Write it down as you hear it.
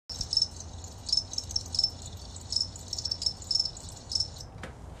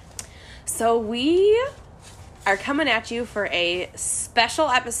So we are coming at you for a special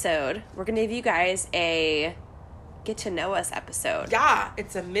episode. We're going to give you guys a get to know us episode. Yeah,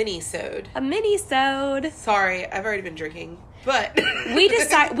 it's a Minisode. A Minisode. Sorry, I've already been drinking, but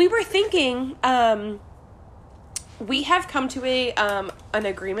we were thinking, we have come to an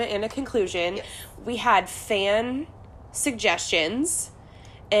agreement and a conclusion. Yes. We had fan suggestions,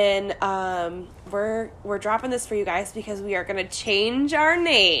 and we're dropping this for you guys because we are going to change our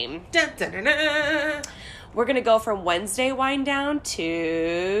name. Dun, dun, dun, dun. We're going to go from Wednesday Wind Down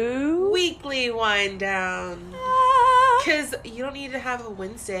to Weekly Wind Down. Because you don't need to have a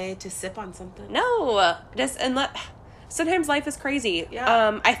Wednesday to sip on something. No, sometimes life is crazy.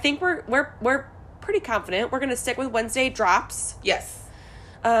 Yeah. I think we're pretty confident we're going to stick with Wednesday drops. Yes.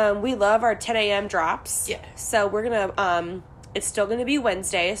 We love our 10 a.m. drops. Yeah. So we're going to, it's still going to be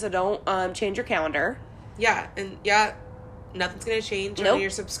Wednesday, so don't change your calendar. Yeah, and nothing's going to change on your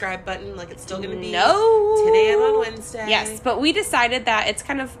subscribe button. Like, it's still going to be 10 a.m. on Wednesday. Yes, but we decided that it's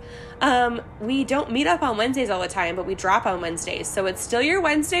kind of, we don't meet up on Wednesdays all the time, but we drop on Wednesdays. So it's still your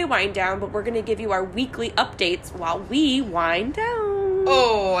Wednesday wind down, but we're going to give you our weekly updates while we wind down.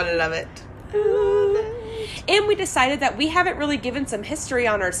 Oh, I love it. And we decided that we haven't really given some history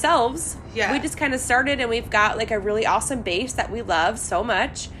on ourselves. Yeah. We just kind of started, and we've got like a really awesome base that we love so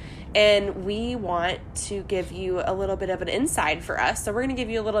much. And we want to give you a little bit of an inside for us. So we're going to give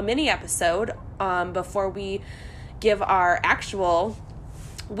you a little mini episode before we give our actual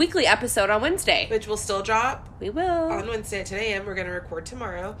weekly episode on Wednesday. Which will still drop. We will. On Wednesday at 10 a.m. We're going to record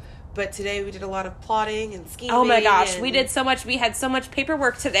tomorrow. But today we did a lot of plotting and scheming. Oh my gosh. We did so much. We had so much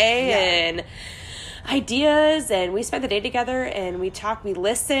paperwork today and ideas. And we spent the day together and we talked. We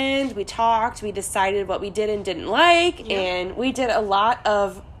listened. We talked. We decided what we did and didn't like. Yep. And we did a lot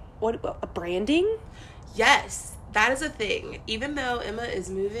of branding? Yes, that is a thing. Even though Emma is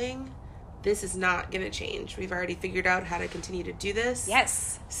moving, this is not going to change. We've already figured out how to continue to do this.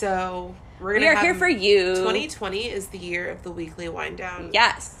 Yes. So we are here for you. 2020 is the year of the weekly wind down.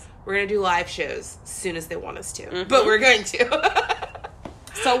 Yes. We're going to do live shows as soon as they want us to. Mm-hmm. But we're going to.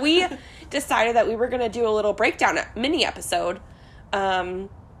 So we decided that we were going to do a little breakdown mini episode to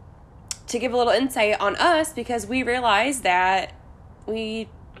give a little insight on us because we realized that we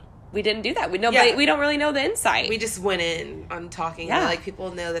didn't do that. We don't really know the insight. We just went in on talking. Yeah. Like,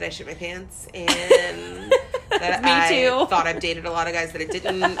 people know that I shit my pants and that Me too. I thought I've dated a lot of guys that I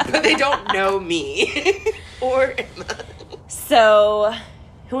didn't, but they don't know me or Emma. So,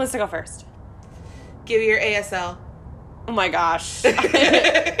 who wants to go first? Give me your ASL. Oh my gosh.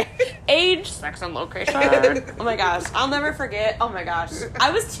 Age, sex, and location. Oh my gosh. I'll never forget. Oh my gosh.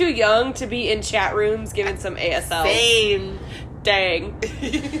 I was too young to be in chat rooms giving some ASL. Same. Dang.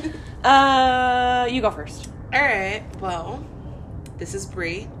 You go first. All right. Well, this is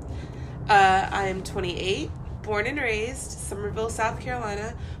Bree. I am 28, born and raised Summerville, South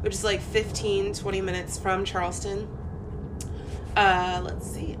Carolina, which is like 15-20 minutes from Charleston. Let's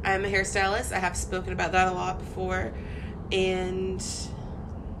see. I'm a hairstylist. I have spoken about that a lot before, and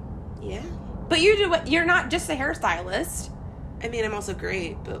yeah. But you're not just a hairstylist. I mean, I'm also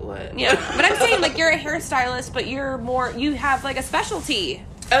great, but what? Yeah, but I'm saying, like, you're a hairstylist, but you have, like, a specialty.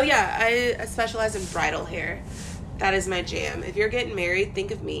 Oh, yeah, I specialize in bridal hair. That is my jam. If you're getting married, think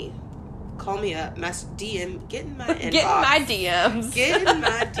of me. Call me up. DM. Get in my inbox. Get in my DMs. Get in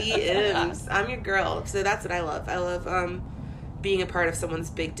my DMs. I'm your girl. So that's what I love. I love being a part of someone's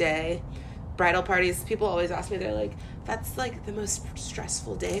big day. Bridal parties, people always ask me, they're like, that's, like, the most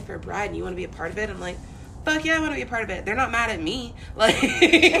stressful day for a bride, and you want to be a part of it? I'm like, fuck yeah, I want to be a part of it. They're not mad at me. Like,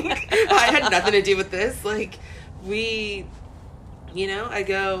 I had nothing to do with this. Like, I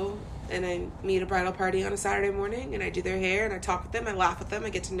go and I meet a bridal party on a Saturday morning and I do their hair and I talk with them, I laugh with them, I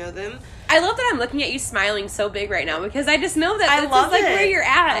get to know them. I love that I'm looking at you smiling so big right now because I just know that I love like where you're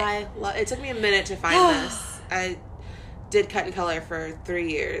at. It took me a minute to find this. I did cut and color for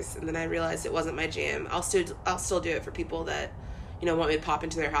 3 years and then I realized it wasn't my jam. I'll still do it for people that, want me to pop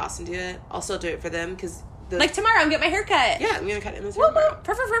into their house and do it. I'll still do it for them because like tomorrow, I'm getting my hair cut. Yeah, I'm gonna cut Emma's hair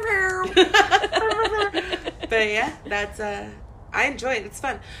tomorrow. But yeah, that's I enjoy it. It's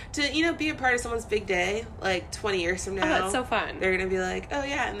fun to be a part of someone's big day. Like 20 years from now, oh, that's so fun. They're gonna be like, oh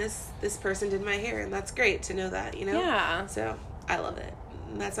yeah, and this person did my hair, and that's great to know that. Yeah. So I love it.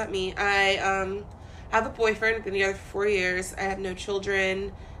 And that's not me. I have a boyfriend. We've been together for 4 years. I have no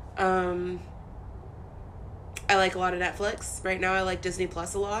children. I like a lot of Netflix. Right now I like Disney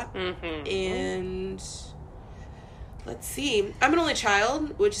Plus a lot. Mm-hmm. And let's see. I'm an only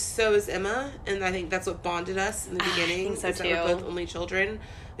child, which so is Emma, and I think that's what bonded us in the beginning. I think so too. We're both only children.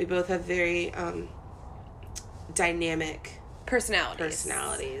 We both have very dynamic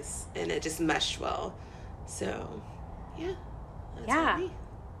personalities. And it just meshed well. So, yeah. That's me.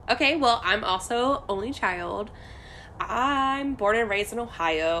 Okay, well, I'm also only child. I'm born and raised in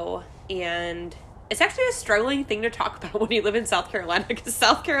Ohio, and it's actually a struggling thing to talk about when you live in South Carolina, because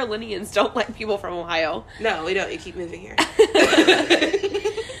South Carolinians don't like people from Ohio. No, we don't. You keep moving here.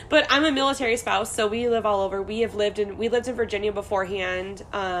 But I'm a military spouse, so we live all over. We lived in Virginia beforehand.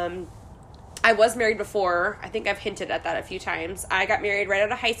 I was married before. I think I've hinted at that a few times. I got married right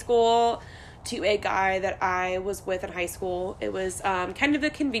out of high school to a guy that I was with in high school. It was kind of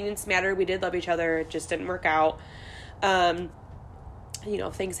a convenience matter. We did love each other. It just didn't work out.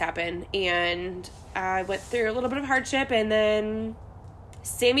 Things happen. And I went through a little bit of hardship, and then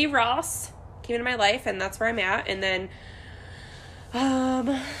Sammy Ross came into my life, and that's where I'm at. And then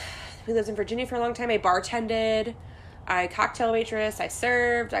we lived in Virginia for a long time. I bartended. I cocktail waitress. I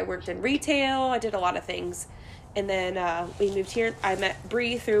served. I worked in retail. I did a lot of things. And then we moved here. I met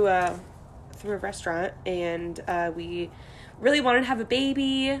Bree through a restaurant, and we really wanted to have a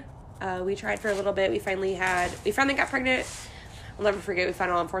baby. We tried for a little bit. We finally got pregnant. I'll never forget. We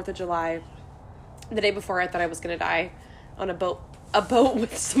found out on 4th of July. The day before, I thought I was going to die on a boat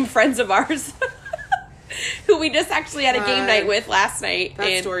with some friends of ours who we just actually had a game night with last night.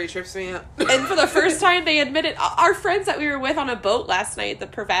 That story trips me out. And for the first time, they admitted, our friends that we were with on a boat last night, the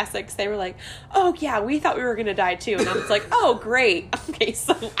Pervasics, they were like, oh, yeah, we thought we were going to die, too. And I was like, oh, great. Okay,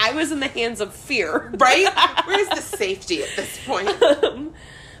 so I was in the hands of fear. Right? Where's the safety at this point?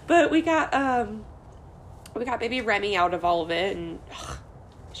 But we got baby Remy out of all of it, and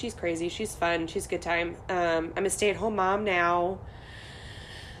she's crazy. She's fun. She's a good time. I'm a stay-at-home mom now.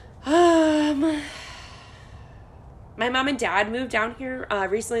 My mom and dad moved down here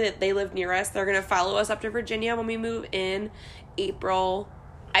recently. That they live near us. They're going to follow us up to Virginia when we move in April.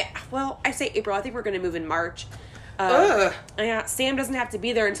 I say April. I think we're going to move in March. Yeah, Sam doesn't have to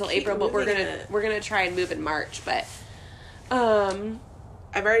be there until April, but we're gonna try and move in March. But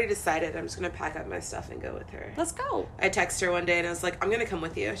I've already decided I'm just going to pack up my stuff and go with her. Let's go. I texted her one day and I was like, I'm going to come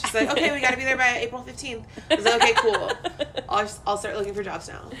with you. She's like, okay, we got to be there by April 15th. I was like, okay, cool. I'll start looking for jobs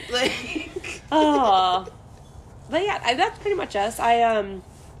now. Oh. But yeah, that's pretty much us. I'm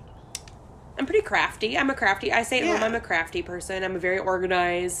pretty crafty. I say at home, I'm a crafty person. I'm very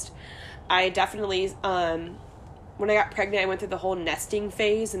organized. I definitely, when I got pregnant, I went through the whole nesting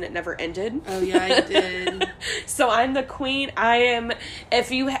phase, and it never ended. Oh, yeah, you did. So I'm the queen.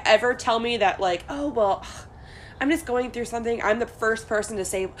 If you ever tell me that, like, oh, well, I'm just going through something, I'm the first person to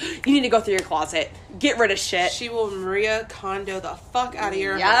say, you need to go through your closet. Get rid of shit. She will Maria Kondo the fuck out of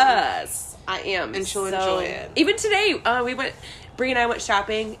your home. Yes, I am. And she'll enjoy it. Even today, Brie and I went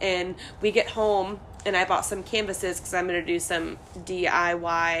shopping, and we get home, and I bought some canvases because I'm going to do some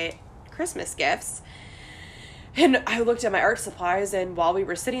DIY Christmas gifts. And I looked at my art supplies, and while we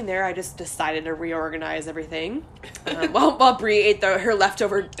were sitting there, I just decided to reorganize everything. While Brie ate her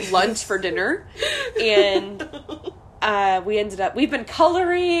leftover lunch for dinner. And we've been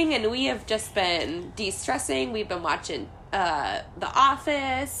coloring, and we have just been de-stressing. We've been watching The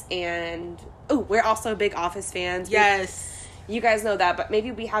Office, and we're also big Office fans. Yes. You guys know that, but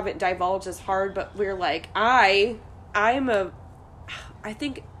maybe we haven't divulged as hard, but we're like, I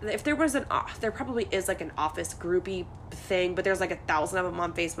think if there was there probably is like an Office groupie thing, but there's like 1,000 of them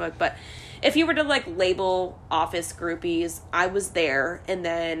on Facebook. But if you were to like label Office groupies, I was there, and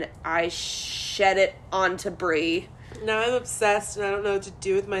then I shed it onto Brie. Now I'm obsessed, and I don't know what to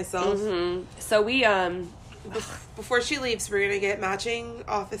do with myself. Mm-hmm. So we before she leaves, we're gonna get matching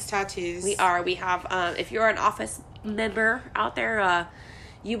Office tattoos. We are. We have. If you're an Office member out there,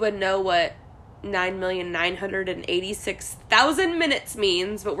 you would know what 9,986,000 minutes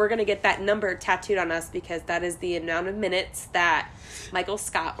means, but we're going to get that number tattooed on us because that is the amount of minutes that Michael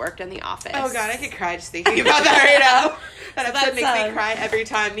Scott worked in The Office. Oh god, I could cry just thinking about that right now. That episode makes me cry every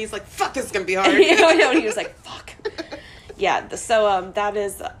time, and he's like, fuck, this is going to be hard. And he was like, fuck. Yeah, so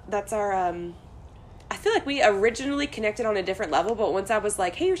that's our I feel like we originally connected on a different level, but once I was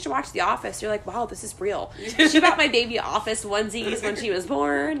like, hey, you should watch The Office, you're like, wow, this is real. She bought my baby Office onesies when she was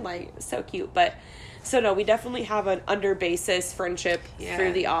born. Like, so cute. But, so no, we definitely have an under basis friendship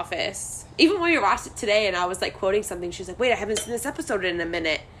through The Office. Even when we watched it today and I was like quoting something, she's like, wait, I haven't seen this episode in a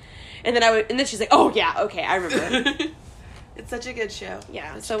minute. And then she's like, oh yeah, okay, I remember. It's such a good show.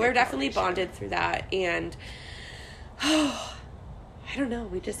 Yeah, so we're definitely bonded through that. And, I don't know,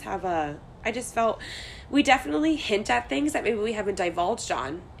 we just have I just felt we definitely hint at things that maybe we haven't divulged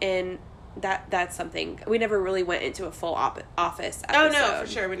on, and that's something. We never really went into a full Office episode. Oh, no, for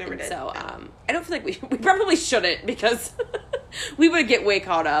sure. We never did. So, I don't feel like we probably shouldn't, because we would get way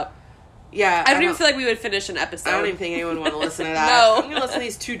caught up. Yeah. I don't even feel like we would finish an episode. I don't even think anyone would want to listen to that. No. I'm going to listen to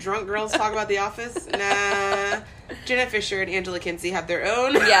these two drunk girls talk about The Office. Nah. Jenna Fisher and Angela Kinsey have their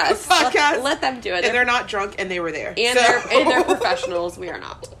own podcast. Let them do it. And they're not drunk, and they were there. And they're professionals. We are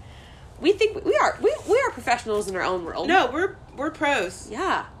not. We think we are. We are professionals in our own world. No, we're pros.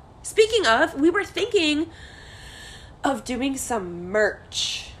 Yeah. Speaking of, we were thinking of doing some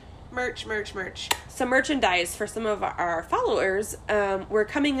merch. Merch. Some merchandise for some of our followers. We're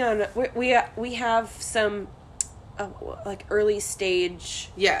coming on. We have some like early stage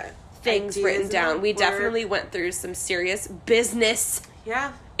things written down. We definitely went through some serious business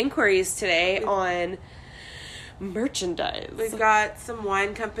inquiries today on merchandise. We've got some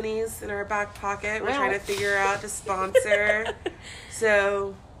wine companies in our back pocket. We're trying to figure out to sponsor.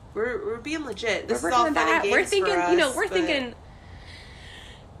 So we're being legit. This is all fun and games. We're thinking, for us, we're thinking.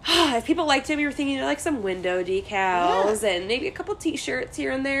 If people liked it, we were thinking like some window decals and maybe a couple T-shirts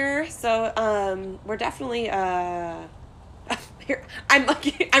here and there. So we're definitely here. I'm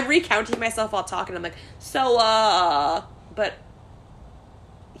recounting myself while talking. I'm like, but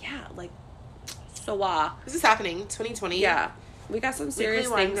yeah, like this is happening 2020. Yeah, we got some serious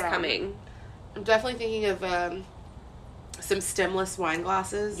things coming. I'm definitely thinking of some stemless wine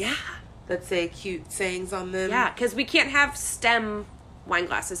glasses. Yeah, that say cute sayings on them. Yeah, because we can't have stem wine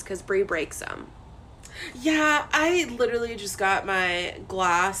glasses because Brie breaks them. Yeah, I literally just got my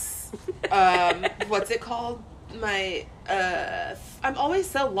glass. What's it called? I'm always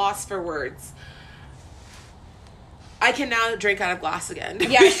so lost for words. I can now drink out of glass again.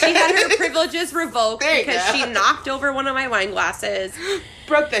 Yeah, she had her privileges revoked because she knocked over one of my wine glasses.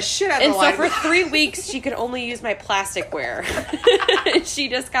 Broke the shit out of the wine. And so for 3 weeks, she could only use my plasticware. She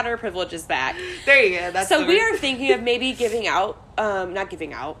just got her privileges back. There you go. So we are thinking of maybe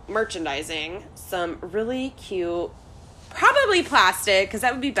merchandising some really cute, probably plastic, because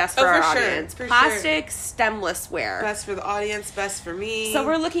that would be best for our audience. Plastic stemless wear. Best for the audience, best for me. So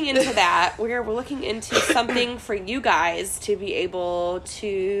we're looking into that. We're looking into something for you guys to be able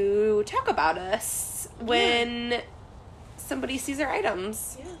to talk about us when somebody sees our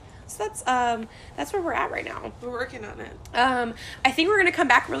items. Yeah. So that's where we're at right now. We're working on it. I think we're gonna come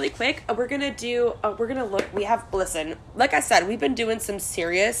back really quick. We're gonna look. Listen, like I said, we've been doing some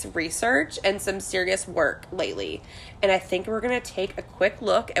serious research and some serious work lately, and I think we're gonna take a quick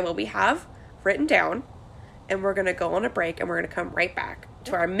look at what we have written down, and we're gonna go on a break, and we're gonna come right back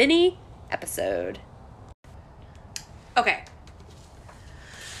to our mini episode. Okay.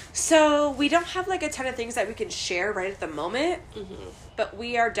 So we don't have like a ton of things that we can share right at the moment, but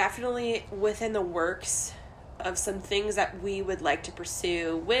we are definitely within the works of some things that we would like to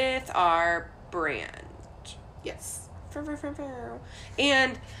pursue with our brand. Yes.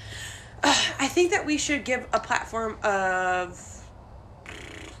 And I think that we should give a platform of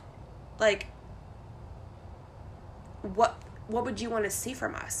like what would you want to see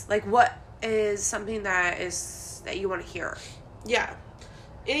from us? Like what is something that you want to hear? Yeah.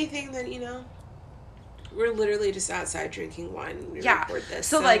 Anything that, we're literally just outside drinking wine when we record this.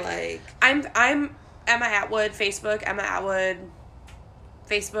 So like I'm Emma Atwood, Facebook,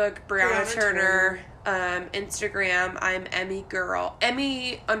 Brianna Turner, Instagram, I'm Emmy_girl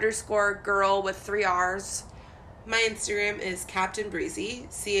with 3 R's. My Instagram is Captain Breezy,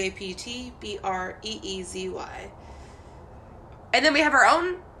 CaptBreezy. And then we have our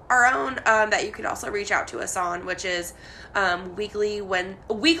own that you could also reach out to us on, which is weekly Wine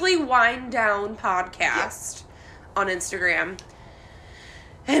Down podcast on Instagram.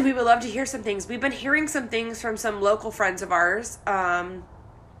 And we would love to hear some things. We've been hearing some things from some local friends of ours,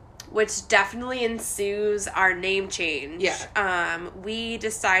 which definitely ensues our name change. Yeah. We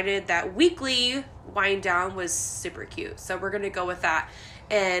decided that weekly Wine Down was super cute, so we're gonna go with that.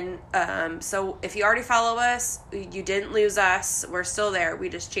 And so if you already follow us, you didn't lose us. We're still there. We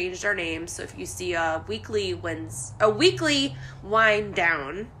just changed our name. So if you see a weekly Wine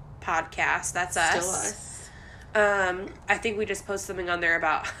Down podcast, that's us. Still us. I think we just posted something on there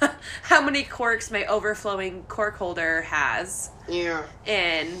about how many corks my overflowing cork holder has. Yeah.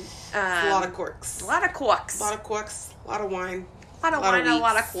 And a lot of corks. A lot of corks. A lot of corks. A lot of wine. A lot of wine, a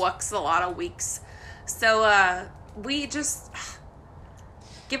lot of corks, a lot of weeks. So we just...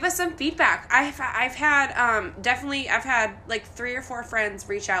 give us some feedback. I've had like 3 or 4 friends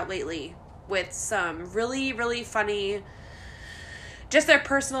reach out lately with some really, really funny, just their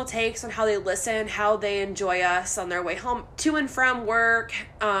personal takes on how they listen, how they enjoy us on their way home to and from work.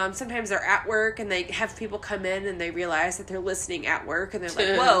 Sometimes they're at work and they have people come in and they realize that they're listening at work and they're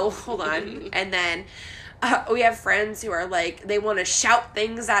like, whoa, hold on. And then We have friends who are like, they want to shout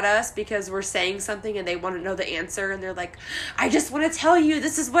things at us because we're saying something and they want to know the answer. And they're like, I just want to tell you,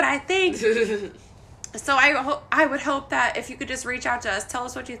 this is what I think. So I would hope that if you could just reach out to us, tell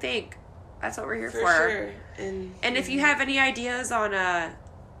us what you think. That's what we're here for. Sure. And if you have any ideas on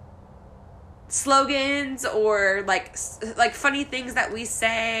slogans or like funny things that we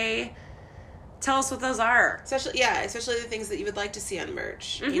say, tell us what those are. Especially the things that you would like to see on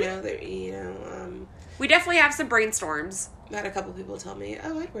merch. Mm-hmm. We definitely have some brainstorms. I had a couple people tell me,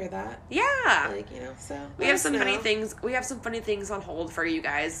 "Oh, I'd wear that." Yeah, so we have some funny things. We have some funny things on hold for you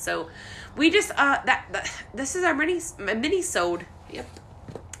guys. So we just this is our Minisode. Yep.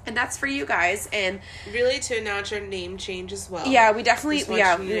 And that's for you guys, and really to announce our name change as well. Yeah, we definitely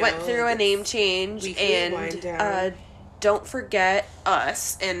we went through a name change, and don't forget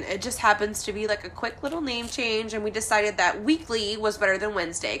us. And it just happens to be like a quick little name change, and we decided that weekly was better than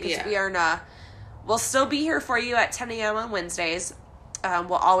Wednesday because we are we'll still be here for you at 10 a.m. on Wednesdays.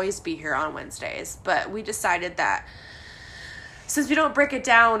 We'll always be here on Wednesdays, but we decided that since we don't break it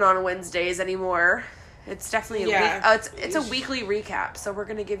down on Wednesdays anymore. It's definitely it's a weekly recap, so we're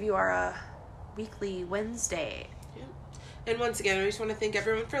gonna give you our weekly Wednesday. Yeah. And once again, I just want to thank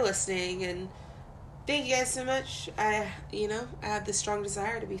everyone for listening, and thank you guys so much. I have this strong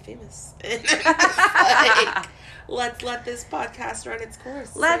desire to be famous. Let's let this podcast run its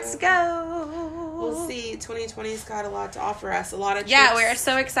course. Let's go. We'll see. 2020's got a lot to offer us. A lot of trips we're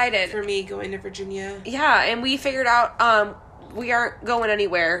so excited for me going to Virginia. Yeah, and we figured out we aren't going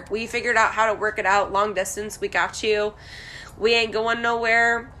anywhere. We figured out how to work it out. Long distance, we got you. We ain't going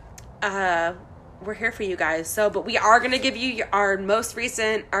nowhere. We're here for you guys. But we are going to give you our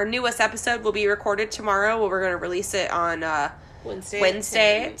newest episode will be recorded tomorrow. We're going to release it on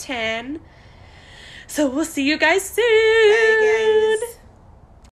Wednesday at 10. So we'll see you guys soon. Bye, guys.